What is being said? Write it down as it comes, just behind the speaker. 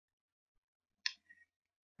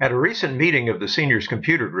At a recent meeting of the Seniors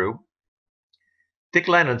Computer Group, Dick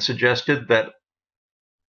Lennon suggested that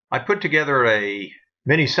I put together a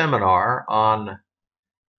mini seminar on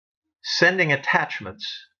sending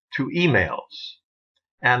attachments to emails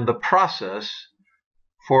and the process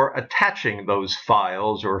for attaching those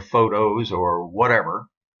files or photos or whatever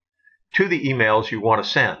to the emails you want to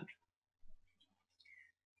send.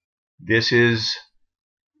 This is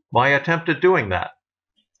my attempt at doing that.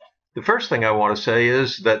 The first thing I want to say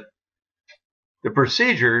is that the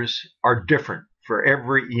procedures are different for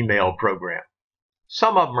every email program.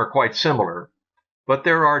 Some of them are quite similar, but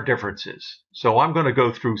there are differences. So I'm going to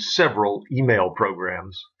go through several email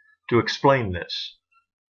programs to explain this.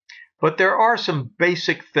 But there are some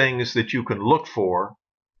basic things that you can look for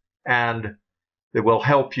and that will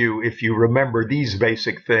help you. If you remember these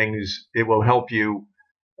basic things, it will help you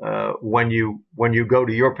when you go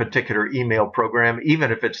to your particular email program,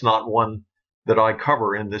 even if it's not one that I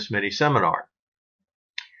cover in this mini seminar.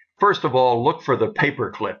 First of all, look for the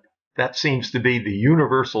paperclip. That seems to be the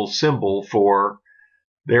universal symbol for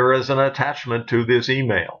there is an attachment to this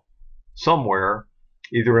email somewhere,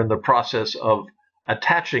 either in the process of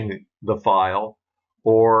attaching the file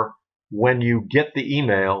or when you get the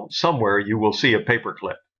email, somewhere you will see a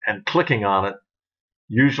paperclip, and clicking on it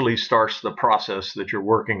usually starts the process that you're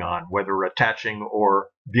working on, whether attaching or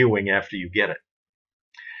viewing after you get it.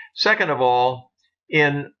 Second of all,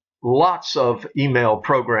 in lots of email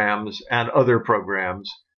programs and other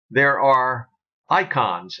programs, there are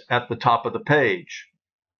icons at the top of the page.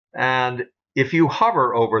 And if you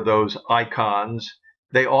hover over those icons,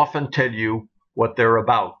 they often tell you what they're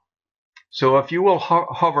about. So if you will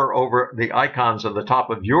hover over the icons on the top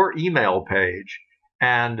of your email page,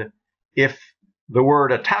 and if the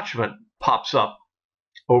word attachment pops up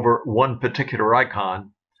over one particular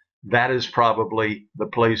icon, that is probably the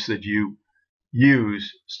place that you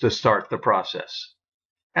use to start the process.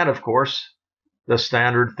 And of course, the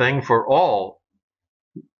standard thing for all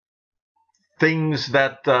things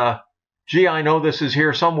that, gee, I know this is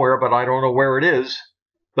here somewhere, but I don't know where it is,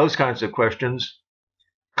 those kinds of questions,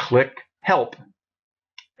 click Help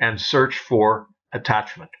and search for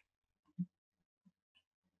attachment.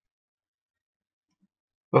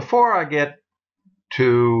 Before I get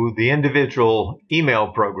to the individual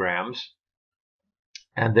email programs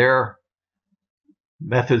and their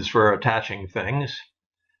methods for attaching things,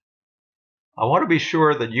 I want to be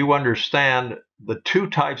sure that you understand the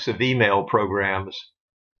two types of email programs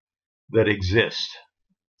that exist.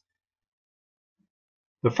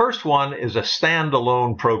 The first one is a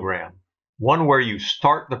standalone program, one where you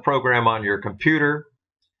start the program on your computer,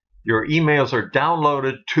 your emails are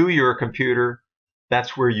downloaded to your computer,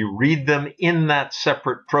 that's where you read them in that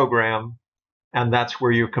separate program, and that's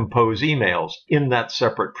where you compose emails in that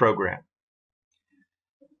separate program.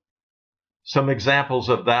 Some examples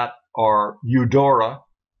of that are Eudora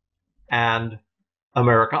and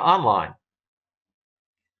America Online.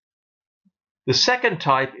 The second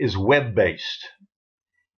type is web-based.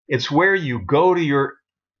 It's where you go to your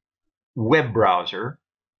web browser,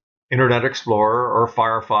 Internet Explorer or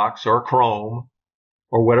Firefox or Chrome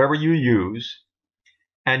or whatever you use,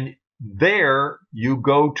 and there you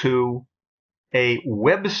go to a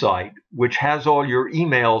website which has all your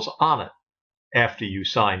emails on it after you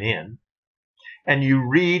sign in, and you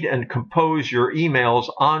read and compose your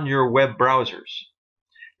emails on your web browsers.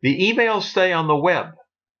 The emails stay on the web.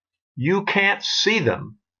 You can't see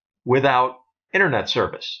them without internet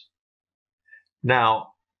service. Now,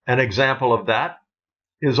 an example of that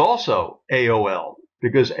is also AOL,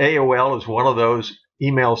 because AOL is one of those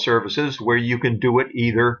email services where you can do it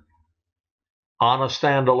either on a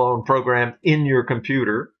standalone program in your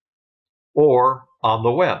computer or on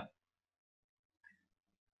the web.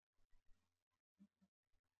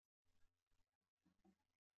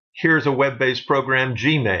 Here's a web-based program,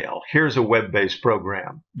 Gmail. Here's a web-based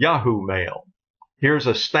program, Yahoo Mail. Here's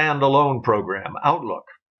a standalone program, Outlook.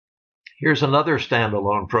 Here's another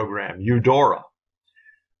standalone program, Eudora.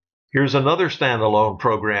 Here's another standalone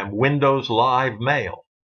program, Windows Live Mail.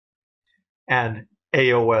 And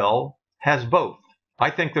AOL has both.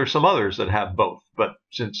 I think there's some others that have both, but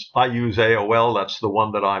since I use AOL, that's the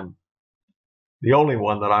only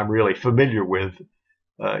one that I'm really familiar with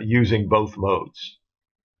using both modes.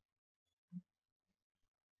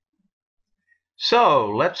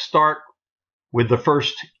 So let's start with the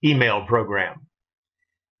first email program,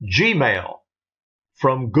 Gmail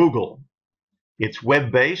from Google. It's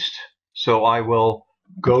web-based, so I will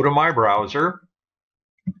go to my browser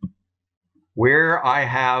where I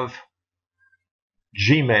have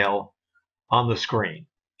Gmail on the screen.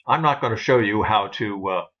 I'm not going to show you how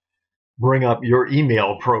to bring up your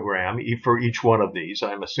email program for each one of these.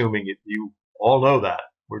 I'm assuming you all know that.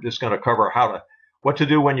 We're just going to cover what to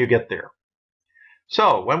do when you get there.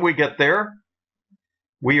 So when we get there,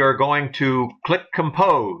 we are going to click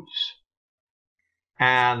Compose.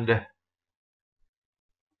 And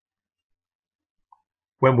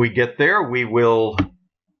when we get there, we will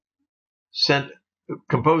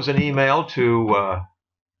compose an email to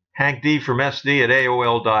Hank D from SD at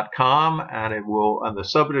AOL.com, and the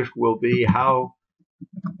subject will be how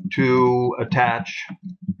to attach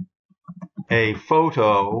a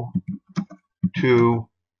photo to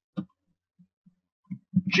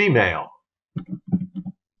Gmail.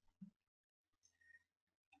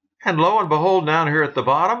 And lo and behold, down here at the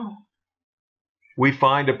bottom, we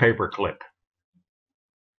find a paperclip.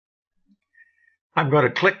 I'm going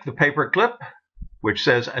to click the paperclip, which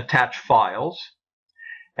says Attach Files,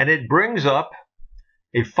 and it brings up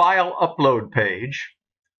a file upload page,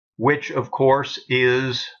 which of course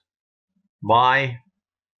is my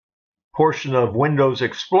portion of Windows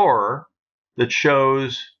Explorer that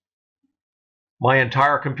shows my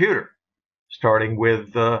entire computer, starting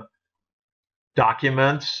with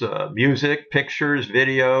documents, music, pictures,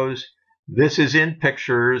 videos. This is in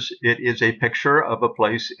pictures. It is a picture of a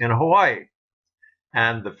place in Hawaii.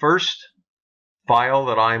 And the first file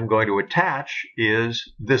that I'm going to attach is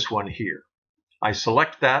this one here. I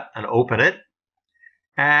select that and open it,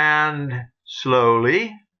 and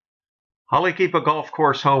slowly, Halekipa Golf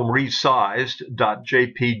Course Home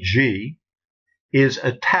Resized.jpg is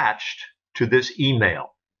attached to this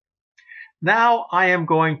email. Now I am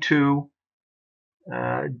going to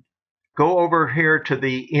go over here to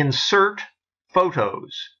the Insert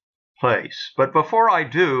Photos place. But before I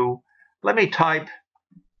do, let me type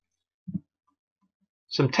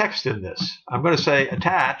some text in this. I'm going to say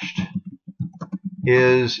attached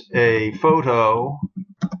is a photo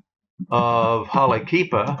of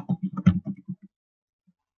Halekipa,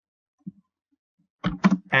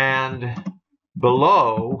 and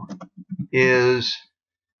below is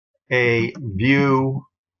a view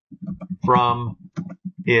from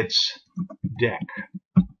its deck.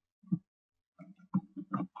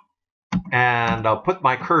 And I'll put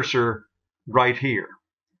my cursor right here.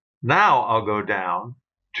 Now I'll go down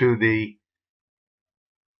to the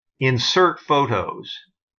Insert Photos,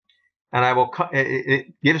 and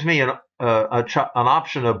it gives me an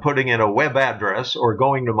option of putting in a web address or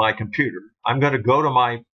going to my computer. I'm going to go to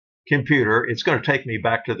my computer. It's going to take me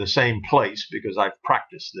back to the same place because I've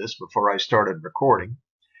practiced this before I started recording.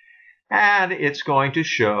 And it's going to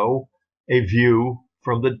show a view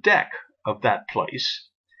from the deck of that place.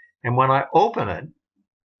 And when I open it,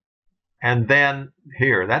 and then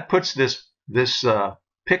here, that puts this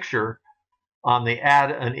picture on the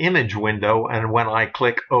Add an Image window, and when I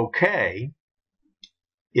click OK,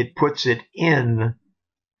 it puts it in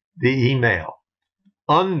the email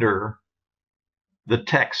under the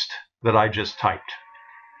text that I just typed.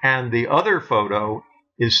 And the other photo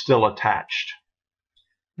is still attached.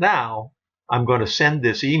 Now, I'm going to send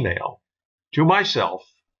this email to myself,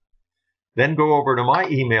 then go over to my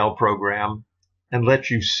email program and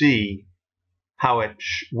let you see how it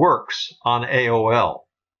works on AOL.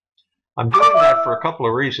 I'm doing that for a couple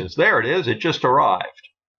of reasons. There it is. It just arrived.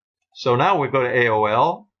 So now we go to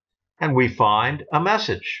AOL and we find a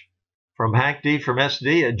message from Hank D from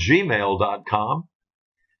SD at gmail.com.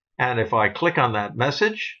 And if I click on that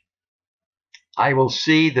message, I will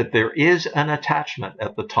see that there is an attachment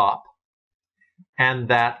at the top, and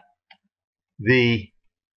that the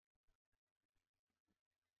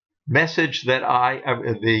message that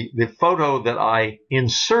the photo that I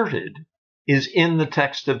inserted is in the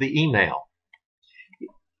text of the email.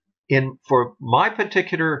 For my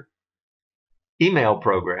particular email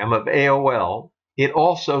program of AOL, it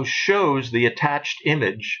also shows the attached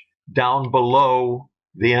image down below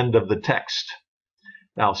the end of the text.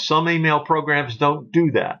 Now, some email programs don't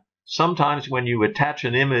do that. Sometimes when you attach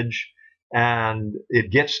an image and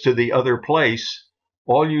it gets to the other place,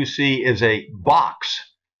 all you see is a box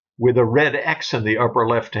with a red X in the upper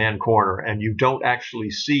left-hand corner, and you don't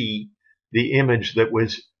actually see the image that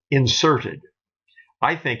was inserted.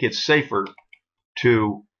 I think it's safer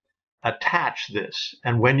to attach this.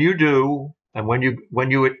 And when you do, and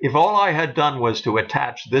if all I had done was to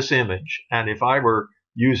attach this image, and if I were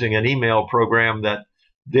using an email program that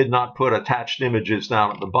did not put attached images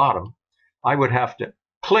down at the bottom, I would have to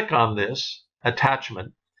click on this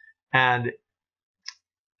attachment, and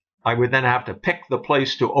I would then have to pick the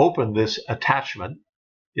place to open this attachment.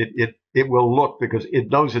 It will look, because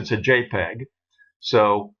it knows it's a JPEG.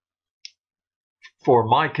 So for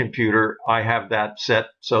my computer, I have that set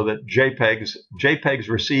so that JPEGs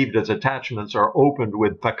received as attachments are opened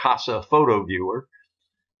with Picasa Photo Viewer.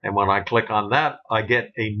 And when I click on that, I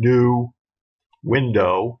get a new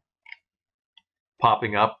window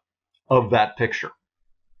popping up of that picture.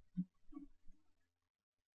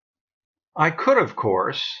 I could, of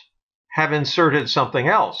course, have inserted something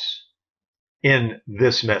else in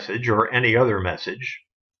this message or any other message.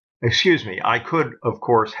 Excuse me, I could, of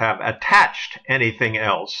course, have attached anything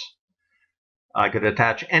else. I could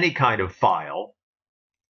attach any kind of file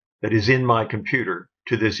that is in my computer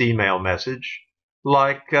to this email message,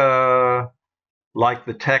 like the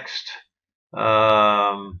text,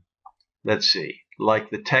 let's see,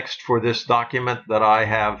 like the text for this document that I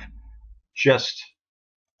have just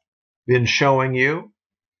been showing you.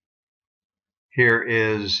 Here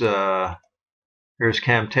is here's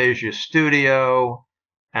Camtasia Studio,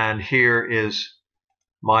 and here is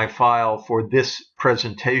my file for this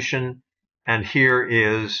presentation, and here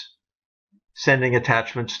is sending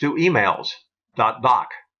attachments to emails.doc.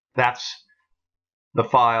 That's the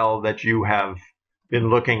file that you have been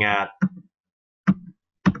looking at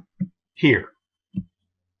here.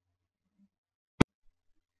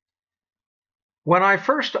 When I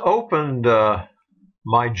first opened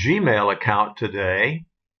my Gmail account today,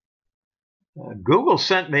 Google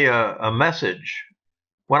sent me a message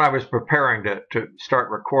when I was preparing to start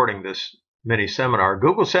recording this mini seminar.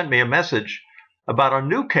 Google sent me a message about a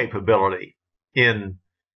new capability in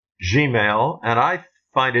Gmail, and I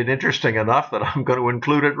find it interesting enough that I'm going to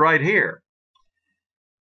include it right here.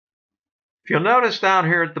 If you'll notice down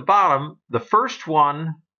here at the bottom, the first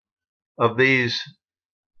one of these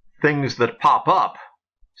things that pop up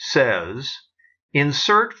says,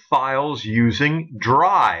 insert files using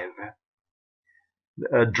Drive.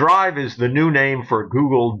 Drive is the new name for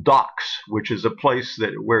Google Docs, which is a place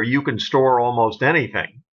where you can store almost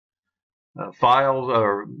anything. Files,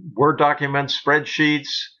 or Word documents, spreadsheets,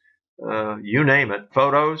 you name it,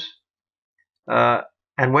 photos.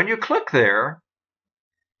 And when you click there,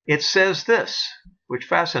 it says this, which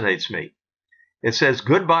fascinates me. It says,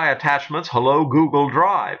 goodbye attachments, hello Google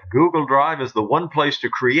Drive. Google Drive is the one place to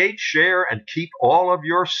create, share, and keep all of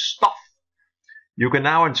your stuff. You can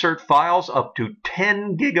now insert files up to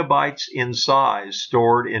 10 gigabytes in size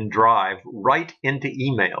stored in Drive right into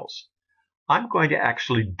emails. I'm going to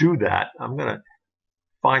actually do that. I'm going to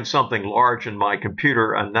find something large in my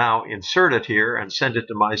computer and now insert it here and send it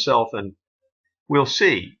to myself, and we'll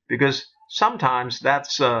see, because sometimes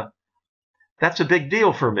that's a big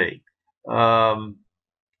deal for me. I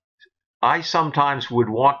sometimes would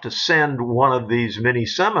want to send one of these mini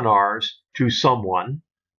seminars to someone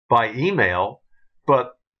by email,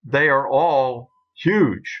 but they are all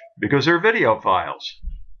huge because they're video files,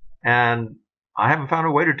 and I haven't found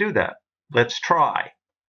a way to do that. Let's try.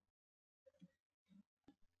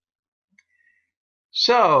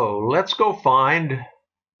 So let's go find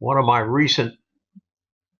one of my recent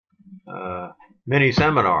mini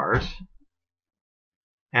seminars,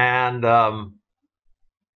 and I'm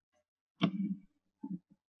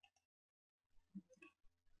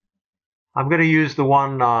going to use the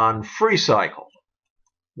one on FreeCycle,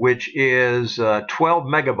 which is 12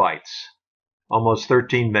 megabytes, almost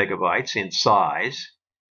 13 megabytes in size.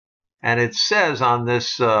 And it says on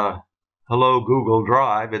this Hello Google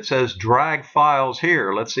Drive, it says drag files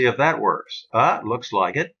here. Let's see if that works. It looks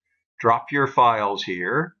like it. Drop your files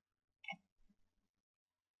here.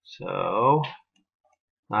 So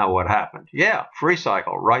now what happened? Yeah,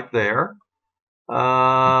 FreeCycle right there.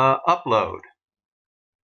 Upload.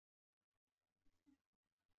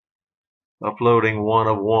 Uploading one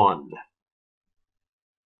of one.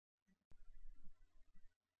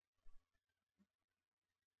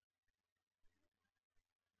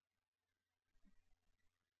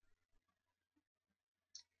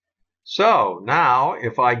 So now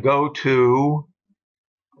if I go to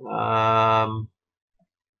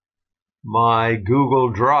my Google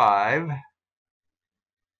Drive,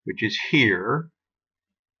 which is here,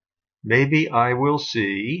 maybe I will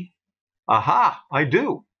see, aha, I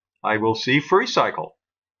do. I will see FreeCycle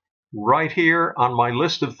right here on my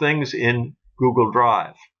list of things in Google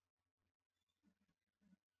Drive.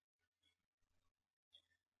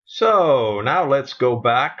 So now let's go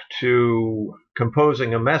back to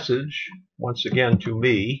composing a message, once again to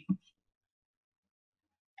me.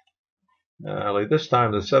 This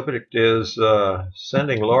time the subject is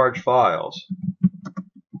sending large files.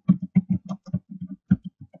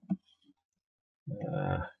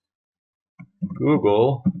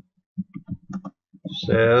 Google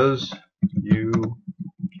says you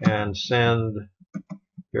can send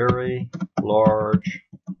very large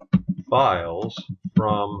files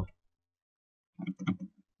from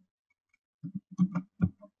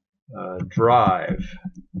Drive.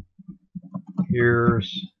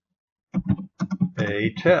 Here's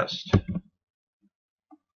a test.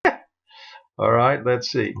 All right,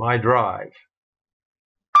 let's see, my Drive.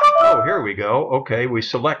 Oh, here we go. Okay, we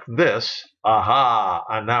select this. Aha,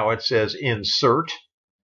 and now it says insert.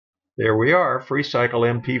 There we are,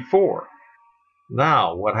 FreeCycle MP4.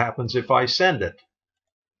 Now, what happens if I send it?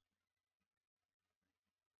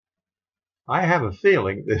 I have a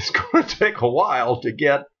feeling it's going to take a while to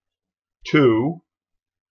get to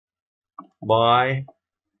my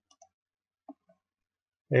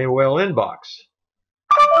AOL inbox.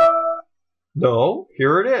 No,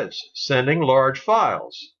 here it is, sending large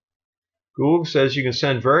files. Google says you can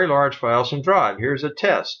send very large files from Drive. Here's a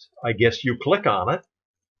test. I guess you click on it,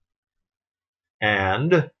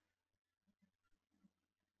 and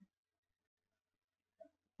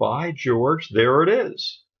by George, there it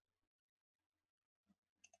is.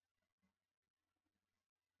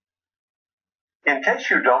 In case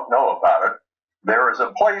you don't know about it, there is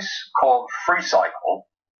a place called FreeCycle,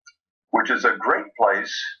 which is a great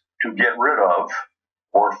place to get rid of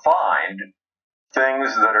or find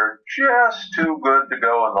things that are just too good to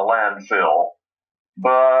go in the landfill,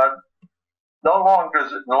 but no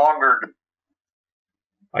longer.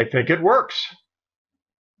 I think it works.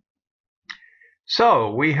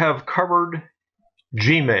 So we have covered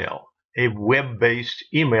Gmail, a web-based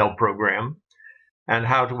email program, and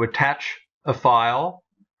how to attach a file,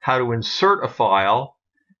 how to insert a file,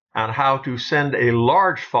 and how to send a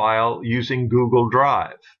large file using Google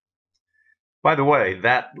Drive. By the way,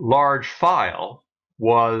 that large file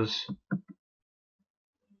was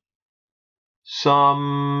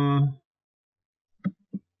some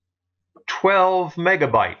 12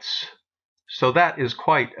 megabytes. So that is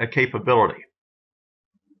quite a capability.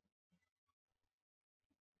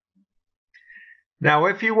 Now,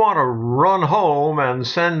 if you want to run home and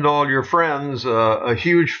send all your friends a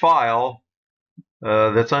huge file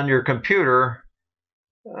that's on your computer,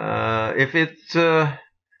 if it's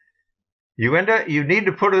you need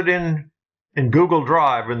to put it in Google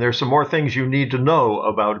Drive, and there's some more things you need to know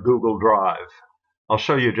about Google Drive. I'll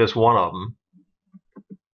show you just one of them.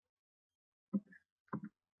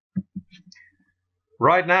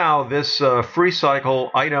 Right now, this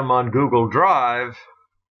FreeCycle item on Google Drive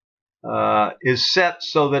is set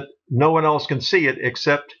so that no one else can see it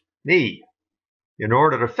except me. In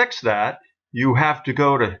order to fix that, you have to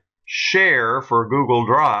go to Share for Google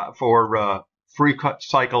Drive for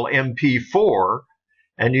FreeCycle MP4,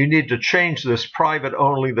 and you need to change this private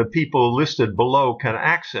only the people listed below can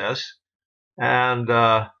access, and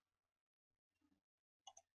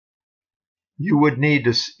you would need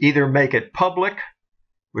to either make it public,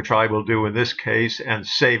 which I will do in this case, and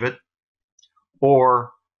save it,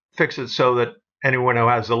 or fix it so that anyone who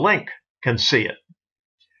has a link can see it.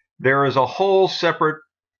 There is a whole separate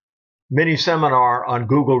mini seminar on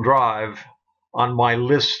Google Drive on my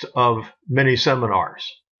list of mini seminars.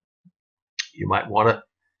 You might want to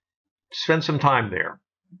spend some time there.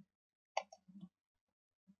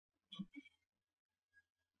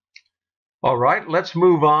 All right, let's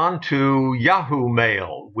move on to Yahoo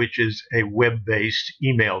Mail, which is a web-based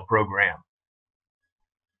email program.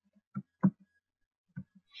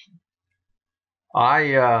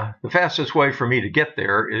 The fastest way for me to get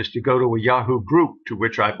there is to go to a Yahoo group to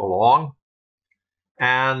which I belong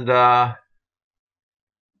and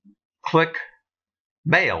click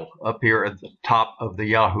Mail up here at the top of the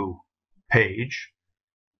Yahoo page,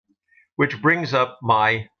 which brings up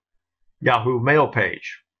my Yahoo Mail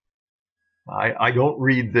page. I don't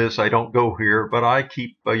read this, I don't go here, but I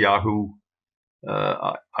keep a Yahoo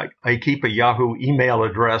I keep a Yahoo email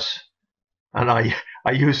address, and I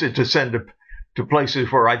use it to send to places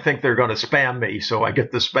where I think they're going to spam me, so I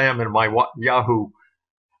get the spam in my Yahoo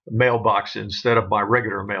mailbox instead of my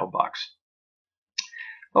regular mailbox.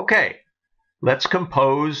 Okay, let's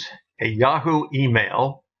compose a Yahoo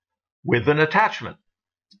email with an attachment.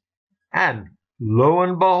 And lo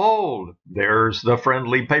and behold, there's the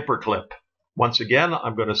friendly paperclip. Once again,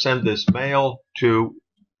 I'm going to send this mail to,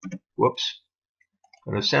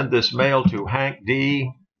 Hank D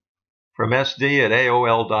from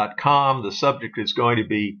sd@aol.com. The subject is going to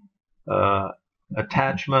be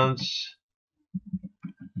attachments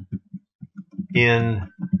in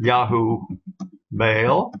Yahoo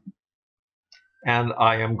Mail. And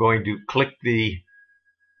I am going to click and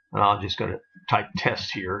I'm just going to type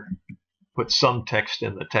test here, put some text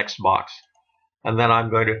in the text box, and then I'm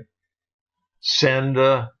going to send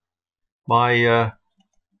my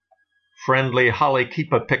friendly Holly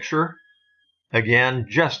Keepa picture again,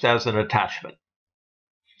 just as an attachment.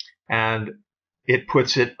 And it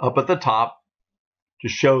puts it up at the top to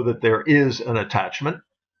show that there is an attachment.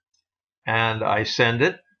 And I send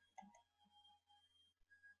it.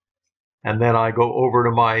 And then I go over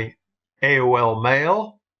to my AOL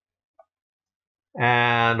mail.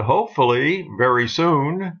 And hopefully, very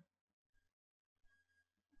soon,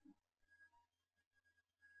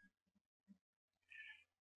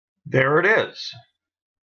 there it is.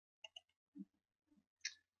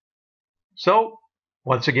 So,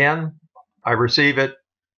 once again, I receive it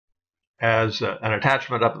as an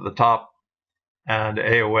attachment up at the top, and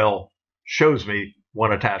AOL shows me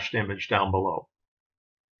one attached image down below.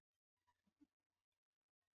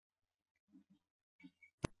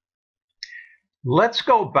 Let's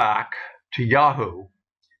go back to Yahoo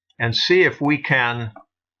and see if we can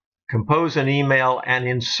compose an email and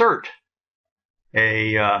insert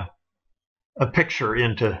a picture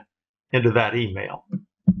into that email.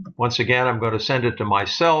 Once again, I'm going to send it to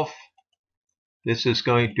myself. This is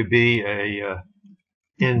going to be a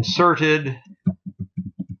inserted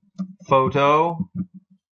photo.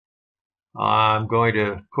 I'm going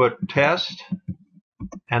to put test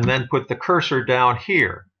and then put the cursor down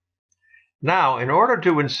here. Now, in order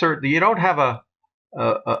to insert, you don't have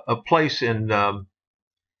a place in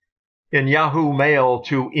Yahoo Mail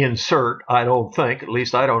to insert, I don't think. At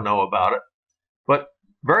least I don't know about it. But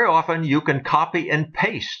very often you can copy and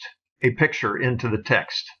paste a picture into the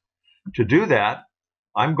text. To do that,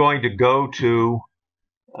 I'm going to go to,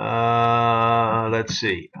 let's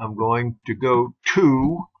see, I'm going to go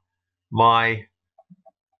to my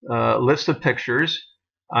list of pictures.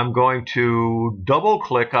 I'm going to double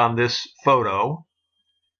click on this photo,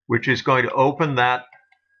 which is going to open that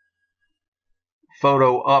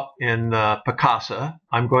photo up in Picasa.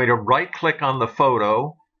 I'm going to right click on the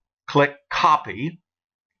photo, click copy,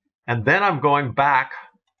 and then I'm going back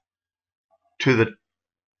to the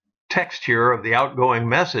text here of the outgoing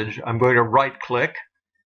message. I'm going to right click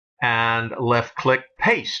and left click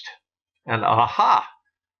paste, and aha,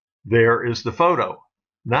 there is the photo.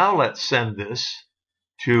 Now let's send this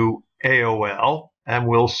to AOL and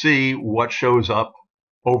we'll see what shows up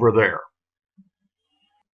over there.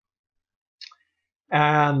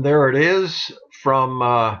 And there it is from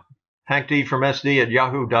Hank D from SD at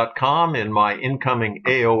yahoo.com in my incoming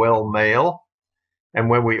AOL mail. And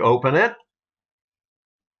when we open it,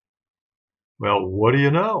 well, what do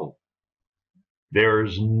you know?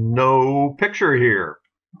 There's no picture here.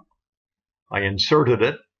 I inserted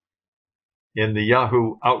it in the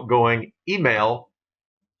Yahoo outgoing email,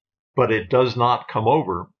 but it does not come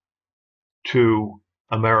over to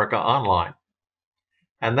America Online.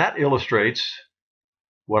 And that illustrates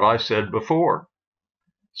what I said before.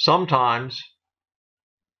 Sometimes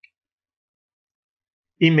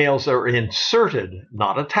emails are inserted,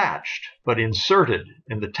 not attached, but inserted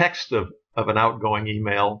in the text of an outgoing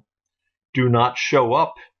email, do not show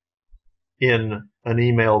up in an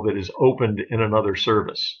email that is opened in another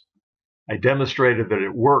service. I demonstrated that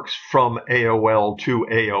it works from AOL to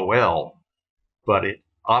AOL, but it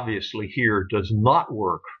obviously here does not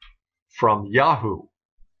work from Yahoo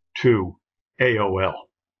to AOL.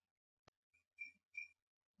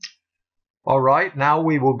 All right, now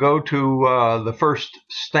we will go to the first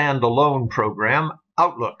standalone program,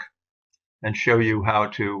 Outlook, and show you how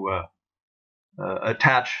to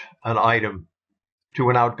attach an item to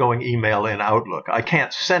an outgoing email in Outlook. I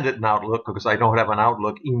can't send it in Outlook because I don't have an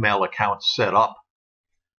Outlook email account set up,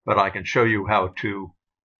 but I can show you how to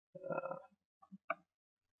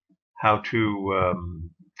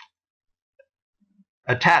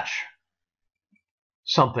attach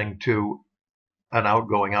something to an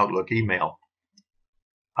outgoing Outlook email.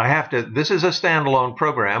 This is a standalone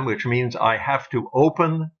program, which means I have to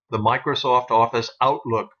open the Microsoft Office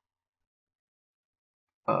Outlook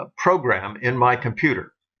program in my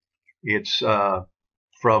computer. It's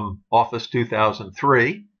from Office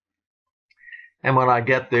 2003. And when I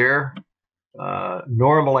get there,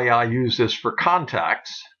 normally I use this for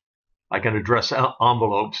contacts. I can address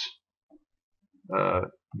envelopes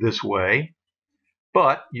this way,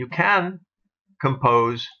 but you can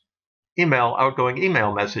compose outgoing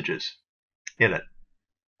email messages in it.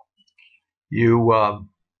 You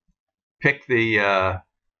pick the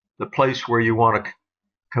place where you want to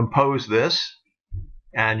compose this,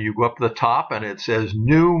 and you go up to the top and it says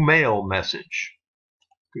new mail message.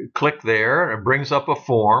 Click there and it brings up a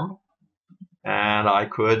form, and I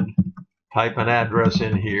could type an address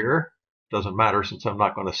in here. Doesn't matter since I'm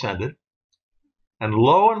not going to send it. And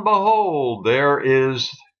lo and behold, there is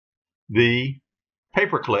the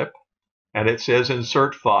paperclip, and it says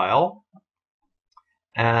insert file.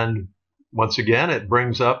 And once again, it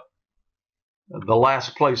brings up the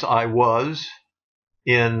last place I was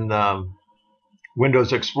in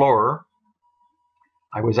Windows Explorer.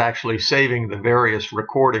 I was actually saving the various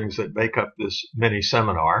recordings that make up this mini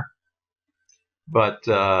seminar. But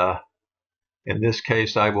in this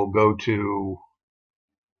case, I will go to,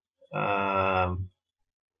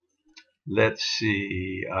 let's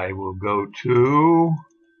see, I will go to,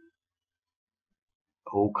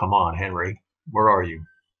 oh, come on, Henry, where are you?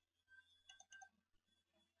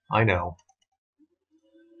 I know.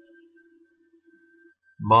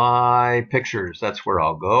 My pictures, that's where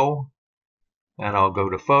I'll go. And I'll go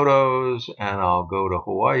to photos, and I'll go to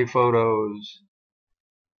Hawaii photos,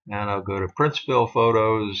 and I'll go to Princeville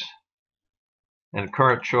photos, and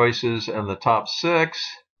current choices, and the top 6,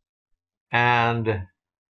 and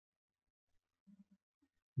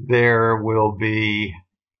there will be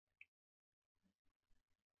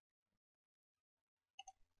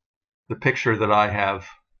the picture that I have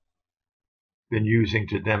been using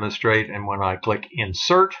to demonstrate, and when I click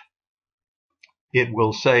Insert, it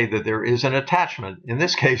will say that there is an attachment. In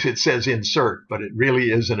this case, it says Insert, but it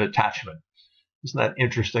really is an attachment. Isn't that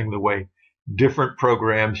interesting, the way different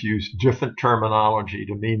programs use different terminology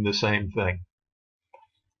to mean the same thing?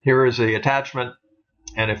 Here is the attachment,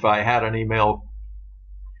 and if I had an email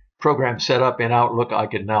program set up in Outlook, I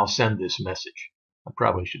could now send this message. I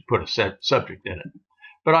probably should put a subject in it.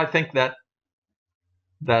 But I think that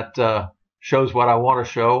shows what I want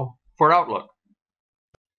to show for Outlook.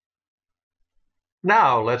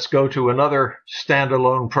 Now let's go to another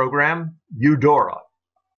standalone program, Eudora.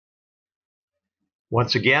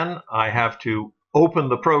 Once again, I have to open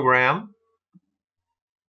the program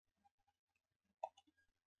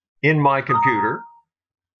in my computer.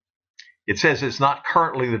 It says it's not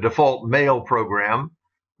currently the default mail program.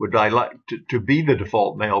 Would I like to be the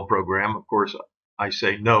default mail program? Of course, I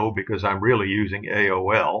say no because I'm really using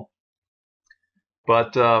AOL.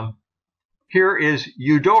 But here is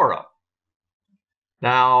Eudora.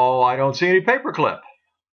 Now, I don't see any paperclip.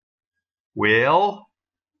 Well,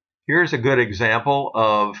 here's a good example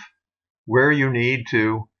of where you need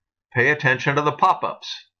to pay attention to the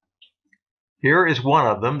pop-ups. Here is one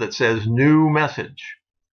of them that says New Message.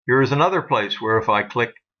 Here is another place where if I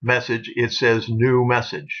click Message, it says New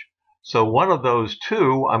Message. So one of those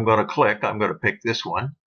two I'm going to click. I'm going to pick this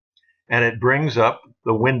one. And it brings up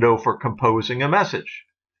the window for composing a message.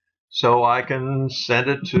 So I can send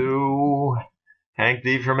it to Hank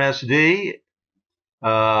D from SD.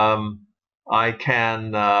 I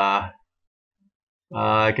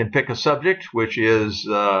can pick a subject, which is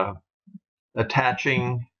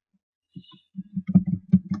attaching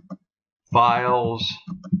files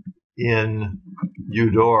in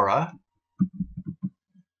Eudora.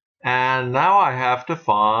 And now I have to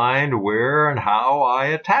find where and how I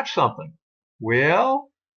attach something.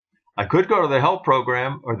 Well, I could go to the help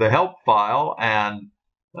program or the help file and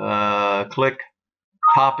click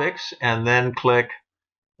topics and then click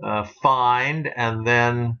find and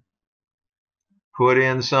then put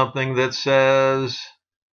in something that says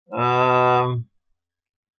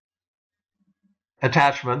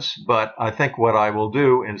attachments. But I think what I will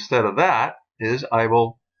do instead of that is I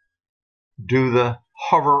will do the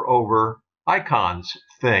hover over icons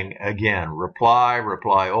thing again. Reply,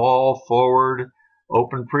 reply all, forward,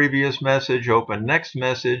 open previous message, open next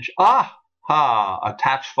message. Aha!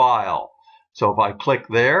 Attach file. So if I click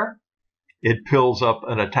there, it pulls up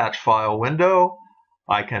an attach file window.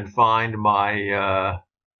 I can find my,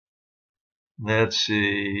 let's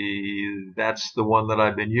see, that's the one that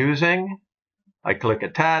I've been using. I click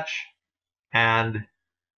attach, and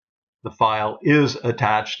the file is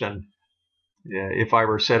attached. And if I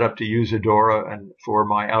were set up to use Eudora and for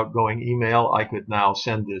my outgoing email, I could now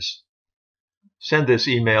send this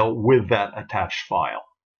email with that attached file.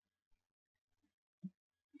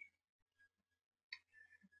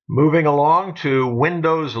 Moving along to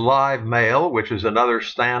Windows Live Mail, which is another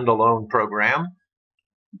standalone program.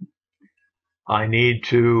 I need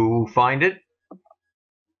to find it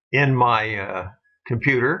in my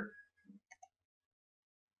computer.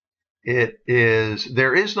 There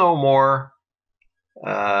is no more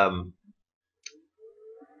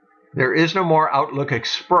Outlook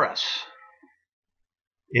Express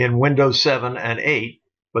in Windows 7 and 8,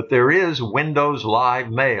 but there is Windows Live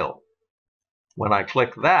Mail. When I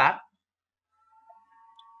click that,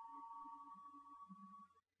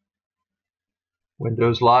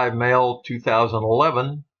 Windows Live Mail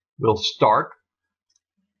 2011 will start,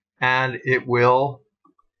 and it will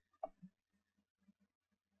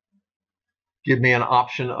give me an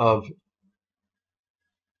option of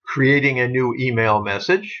creating a new email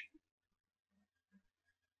message.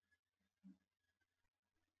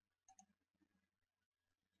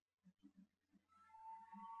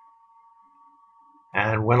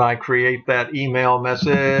 And when I create that email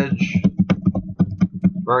message,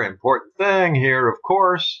 very important thing here, of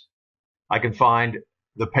course, I can find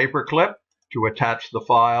the paperclip to attach the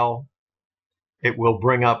file. It will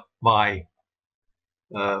bring up my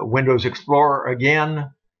Windows Explorer again,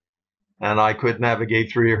 and I could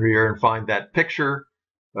navigate through here and find that picture,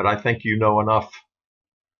 but I think you know enough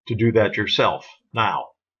to do that yourself now.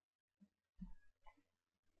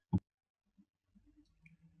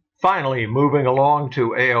 Finally, moving along to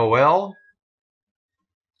AOL.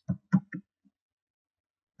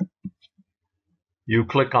 You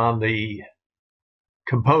click on the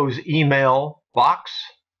Compose Email box.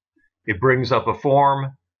 It brings up a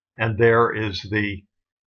form, and there is the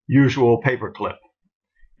usual paperclip.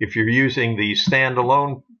 If you're using the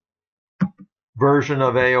standalone version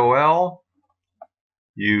of AOL,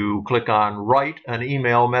 you click on Write an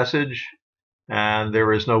Email Message, and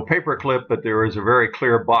there is no paperclip, but there is a very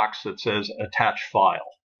clear box that says Attach File.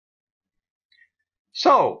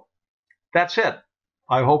 So, that's it.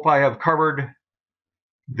 I hope I have covered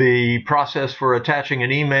the process for attaching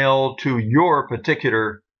an email to your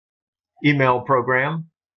particular email program.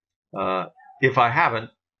 If I haven't,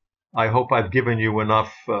 I hope I've given you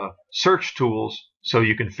enough search tools so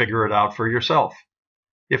you can figure it out for yourself.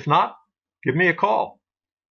 If not, give me a call.